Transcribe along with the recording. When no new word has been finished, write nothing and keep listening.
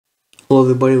Hello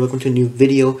everybody, welcome to a new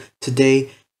video.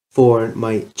 Today, for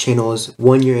my channel's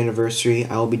 1-year anniversary,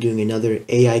 I will be doing another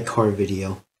AI car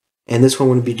video. And this one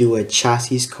will be do a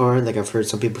chassis car, like I've heard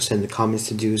some people say in the comments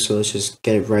to do, so let's just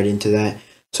get right into that.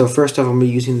 So first off, I'm going to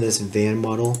be using this van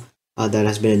model that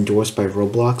has been endorsed by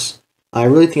Roblox. I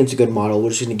really think it's a good model. We're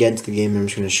just going to get into the game and I'm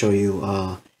just going to show you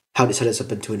how to set this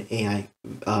up into an AI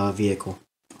vehicle.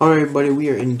 Alright everybody, we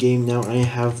are in game now. I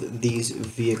have these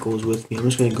vehicles with me. I'm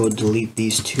just going to go delete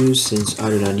these two since I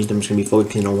do not need them. I'm just going to be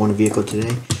focusing on one vehicle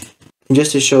today. And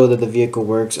just to show that the vehicle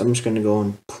works, I'm just going to go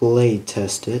and play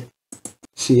test it.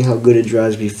 See how good it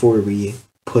drives before we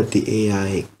put the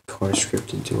AI car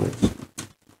script into it.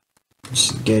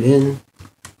 Just get in.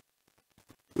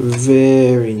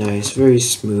 Very nice, very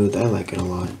smooth. I like it a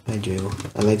lot. I do.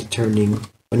 I like the turning.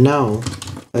 But now,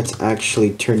 let's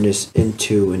actually turn this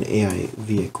into an AI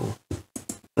vehicle.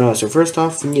 So first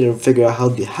off, we need to figure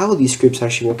out how these scripts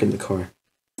actually work in the car.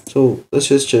 So let's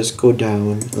just go down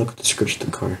and look at the scripts of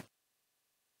the car.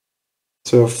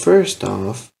 So first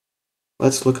off,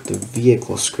 let's look at the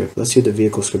vehicle script. Let's see what the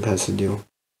vehicle script has to do.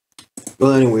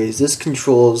 Well anyways, this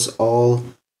controls all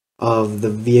of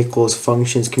the vehicle's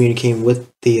functions communicating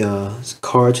with the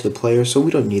car to the player, so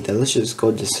we don't need that. Let's just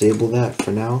go disable that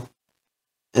for now.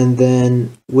 And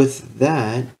then with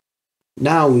that,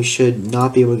 now we should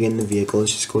not be able to get in the vehicle.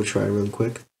 Let's just go try it really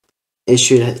quick. It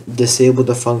should disable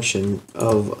the function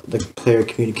of the player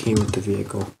communicating with the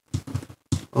vehicle.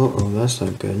 Oh, that's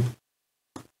not good.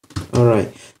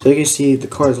 Alright, so you can see the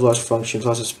car has lost functions,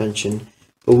 lost suspension,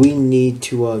 but we need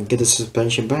to get the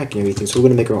suspension back and everything, so we're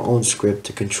going to make our own script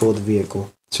to control the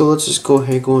vehicle. So let's just go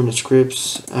ahead and go into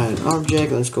scripts, add an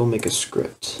object, let's go make a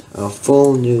script. A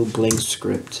full new blank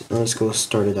script, and let's go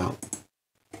start it out.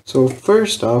 So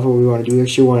first off, what we want to do, we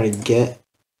actually want to get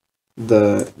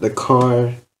the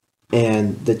car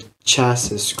and the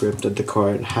chassis script that the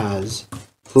car has.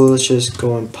 So let's just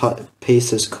go and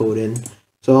paste this code in.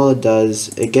 So all it does,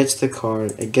 it gets the car,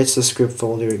 it gets the script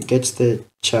folder, it gets the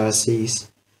chassis,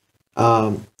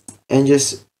 and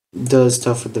just does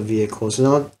stuff with the vehicle. So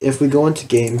now if we go into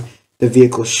game, the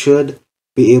vehicle should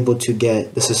be able to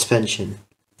get the suspension.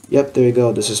 Yep, there you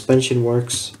go, the suspension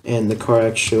works and the car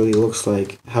actually looks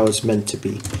like how it's meant to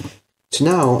be. So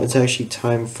now it's actually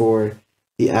time for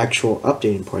the actual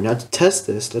updating part. Now to test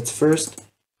this, let's first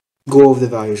go over the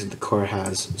values that the car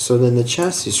has. So then the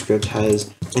chassis script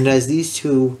has these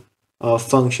two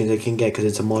functions it can get because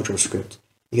it's a module script.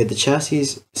 You get the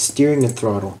chassis, steering, and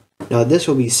throttle. Now this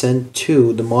will be sent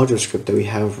to the module script that we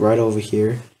have right over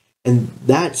here, and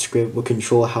that script will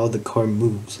control how the car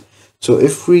moves. So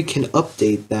if we can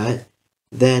update that,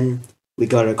 then we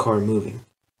got our car moving.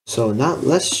 So now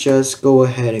let's just go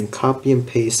ahead and copy and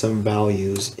paste some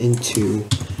values into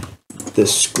the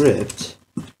script,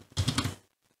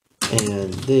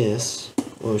 and this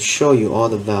will show you all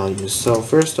the values. So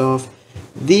first off,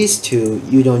 these two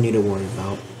you don't need to worry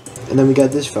about, and then we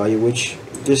got this value which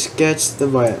just gets the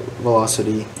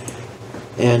velocity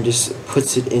and just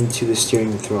puts it into the steering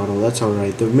and throttle. That's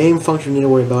alright. The main function we need to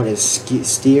worry about is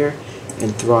steer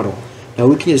and throttle. Now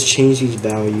we can just change these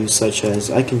values, such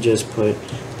as I can just put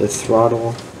the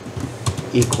throttle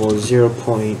equals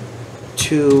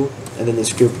 0.2, and then the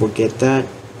script will get that,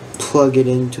 plug it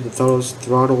into the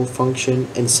throttle function,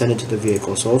 and send it to the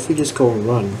vehicle. So if we just go and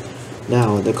run,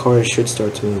 now the car should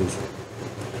start to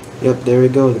move. Yep, there we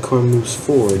go, the car moves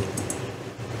forward.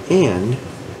 And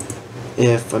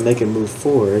if I make it move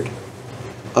forward,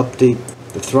 update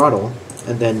the throttle,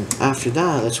 and then after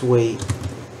that, let's wait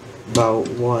about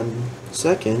 1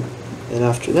 second, and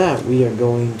after that, we are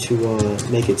going to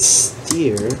make it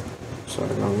steer.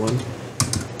 Sorry, wrong one.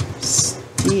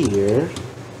 Steer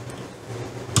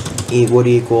would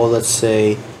equal, let's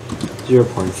say,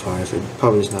 0.5. It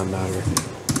probably does not matter.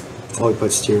 Oh, we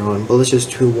put steer on, but let's just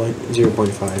do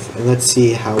 0.5, and let's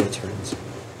see how it turns.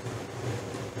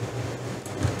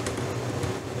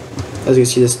 As you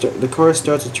can see, the car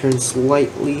starts to turn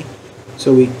slightly,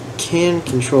 so we can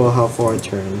control how far it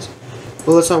turns.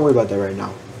 But let's not worry about that right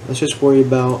now. Let's just worry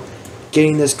about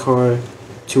getting this car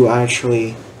to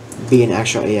actually be an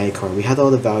actual AI car. We have all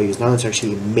the values, now let's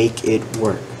actually make it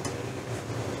work.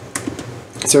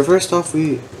 So first off,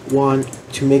 we want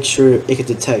to make sure it can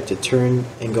detect to turn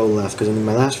and go left, because in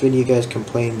my last video you guys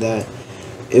complained that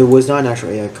it was not an actual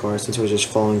AI car since it was just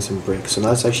following some bricks. So now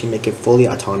let's actually make it fully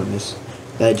autonomous,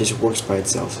 that it just works by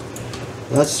itself.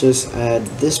 Let's just add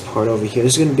this part over here.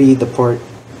 This is going to be the part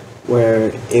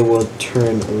where it will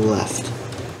turn left.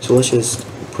 So let's just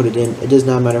put it in. It does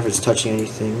not matter if it's touching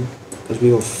anything, because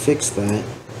we will fix that.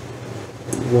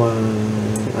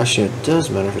 Actually, it does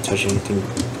matter if it's touching anything.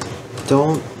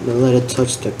 Don't let it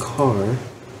touch the car.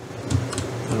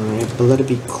 Alright, but let it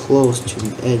be close to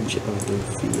the edge of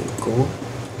the vehicle.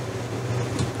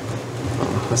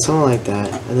 Something like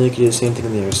that. And then you can do the same thing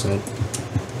on the other side.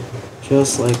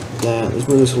 Just like that. Let's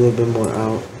move this a little bit more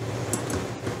out.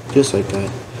 Just like that.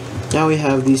 Now we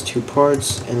have these two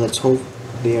parts, and let's hope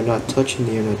they are not touching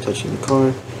the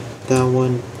car. That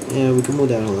one, yeah, we can move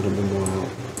that a little bit more out.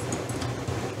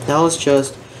 Now let's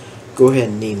just go ahead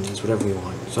and name these whatever we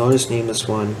want. So I'll just name this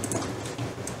one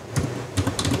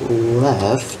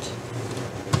left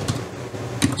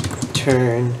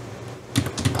turn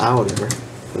outer,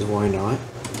 because why not?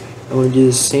 I'm going to do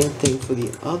the same thing for the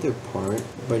other part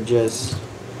by just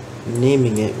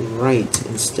naming it right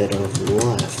instead of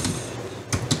left.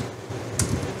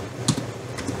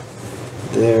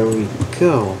 There we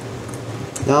go.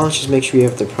 Now let's just make sure we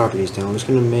have the properties down. I'm just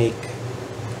going to make,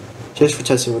 just for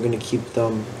testing, we're going to keep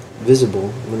them visible.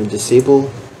 I'm going to disable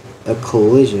a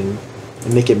collision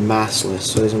and make it massless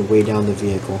so it doesn't weigh down the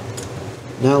vehicle.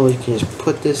 Now we can just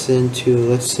put this into,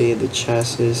 let's say, the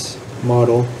chassis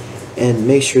model and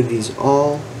make sure these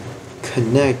all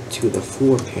connect to the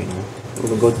floor panel. We're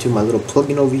going to go to my little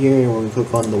plugin over here and we're going to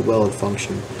click on the weld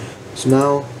function. So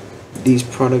now these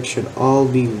products should all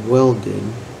be welded.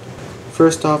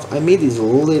 First off, I made these a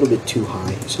little bit too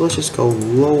high, so let's just go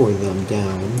lower them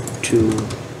down to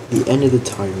the end of the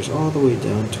tires, all the way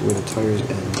down to where the tires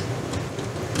end.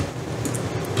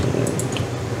 And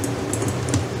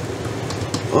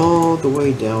all the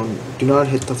way down. Do not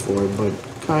hit the floor, but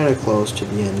kind of close to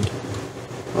the end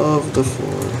of the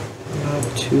floor.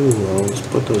 Not too low. Let's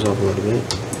put those up a little bit.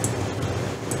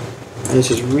 And let's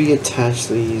just reattach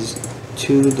these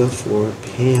to the floor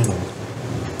panel.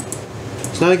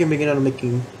 So now I can begin on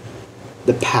making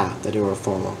the path that it will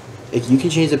follow. You can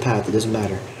change the path, it doesn't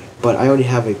matter. But I already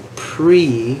have a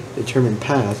predetermined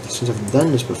path. Since I've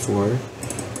done this before,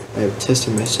 I have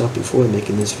tested myself before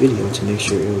making this video to make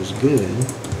sure it was good.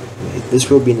 This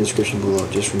will be in the description below,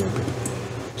 just remember.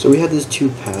 So we have these two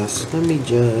paths. Let me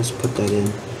just put that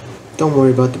in. Don't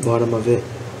worry about the bottom of it.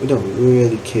 We don't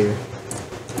really care.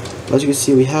 As you can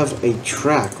see, we have a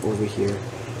track over here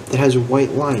that has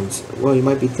white lines. Well, you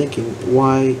might be thinking,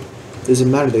 why does it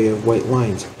matter that you have white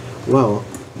lines? Well,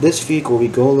 this vehicle, we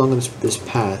go along this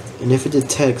path, and if it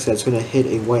detects that it's going to hit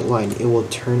a white line, it will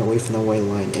turn away from the white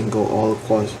line and go all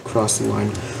across the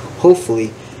line,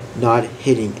 hopefully not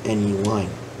hitting any line.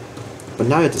 But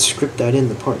now I have to script that in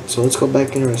the part. So let's go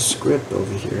back in our script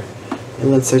over here,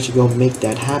 and let's actually go make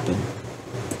that happen.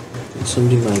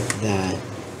 Something like that.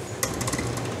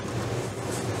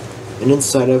 And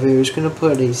inside of here, we're just going to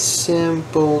put a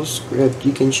simple script.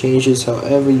 You can change this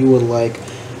however you would like,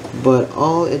 but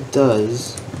all it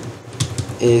does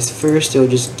is first it'll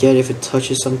just get if it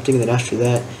touches something, then after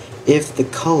that, if the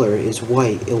color is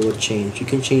white, it will change. You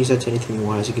can change that to anything you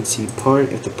want. As you can see, if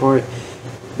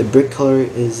the brick color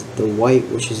is the white,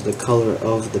 which is the color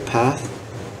of the path,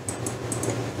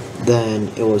 then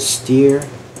it will steer.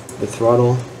 The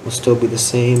throttle will still be the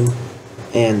same,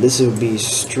 and this will be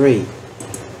straight.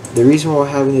 The reason why we're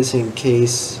having this in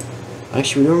case,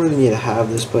 actually we don't really need to have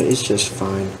this, but it's just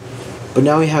fine. But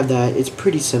now we have that. It's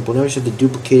pretty simple. Now we just have to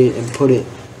duplicate it and put it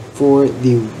for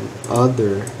the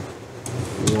other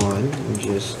one. And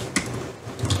just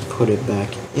put it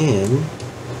back in,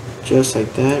 just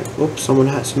like that. Oops, something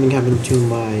happened to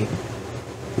my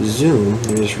zoom.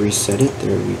 Let me just reset it.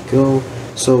 There we go.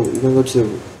 So we're gonna go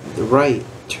to the right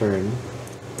turn,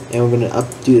 and we're gonna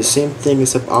do the same thing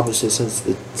except opposite. Since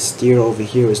the steer over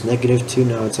here was -2,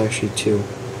 now it's actually 2,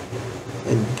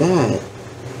 and that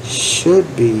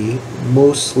should be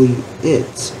mostly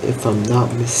it, if I'm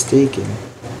not mistaken.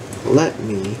 Let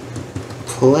me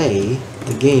play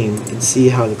the game and see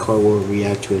how the car will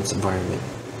react to its environment.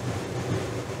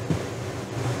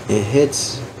 It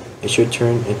hits, it should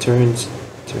turn, it turns.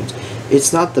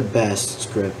 It's not the best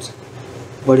script,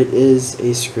 but it is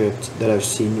a script that I've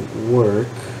seen work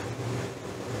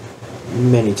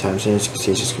many times, and as you can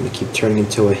see, it's just going to keep turning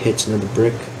until it hits another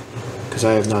brick, because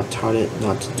I have not taught it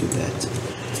not to do that.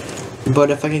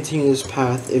 But if I continue this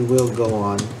path, it will go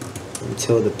on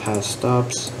until the path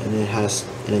stops, and it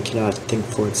cannot think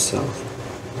for itself.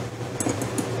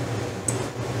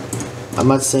 I'm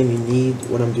not saying you need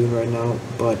what I'm doing right now,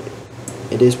 but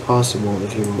it is possible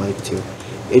if you would like to.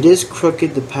 It is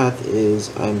crooked, the path is.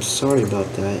 I'm sorry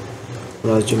about that.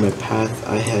 When I was doing my path,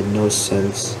 I had no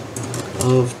sense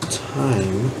of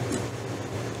time.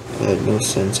 I had no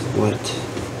sense of what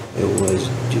it was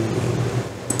doing.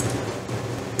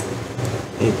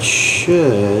 It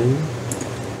should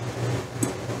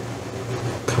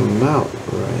come out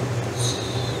right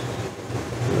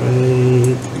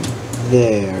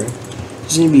there. It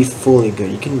doesn't need to be fully good.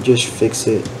 You can just fix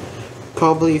it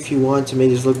probably, if you want to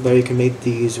make this look better, you can make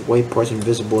these white parts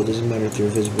invisible. It doesn't matter if they're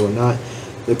visible or not.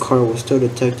 The car will still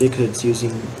detect it because it's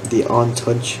using the on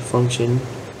touch function.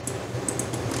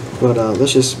 But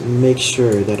let's just make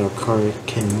sure that our car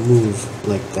can move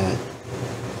like that.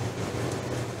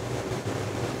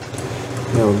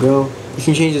 There we go. You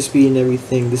can change the speed and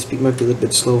everything. The speed might be a little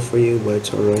bit slow for you, but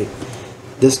it's alright.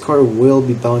 This car will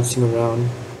be bouncing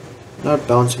around. Not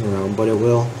bouncing around, but it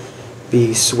will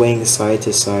be swaying side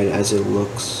to side as it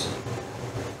looks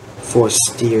for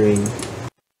steering.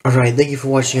 Alright, thank you for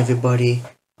watching, everybody.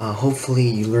 Hopefully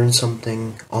you learned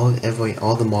something. All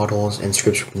the models and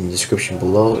scripts in the description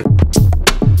below.